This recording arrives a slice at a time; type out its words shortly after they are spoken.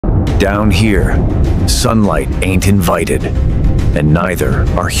Down here, sunlight ain't invited, and neither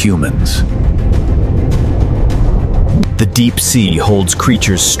are humans. The deep sea holds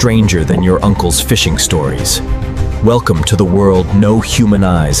creatures stranger than your uncle's fishing stories. Welcome to the world no human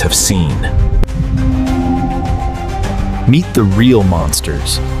eyes have seen. Meet the real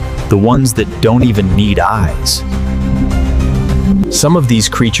monsters, the ones that don't even need eyes. Some of these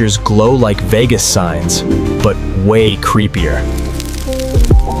creatures glow like Vegas signs, but way creepier.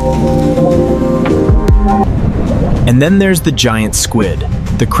 And then there's the giant squid,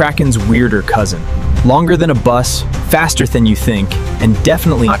 the Kraken's weirder cousin. Longer than a bus, faster than you think, and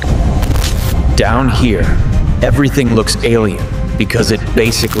definitely not. Down here, everything looks alien because it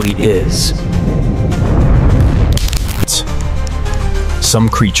basically is. Some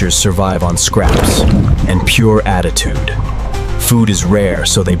creatures survive on scraps and pure attitude. Food is rare,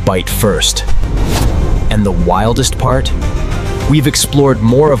 so they bite first. And the wildest part? We've explored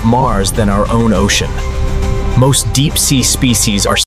more of Mars than our own ocean. Most deep-sea species are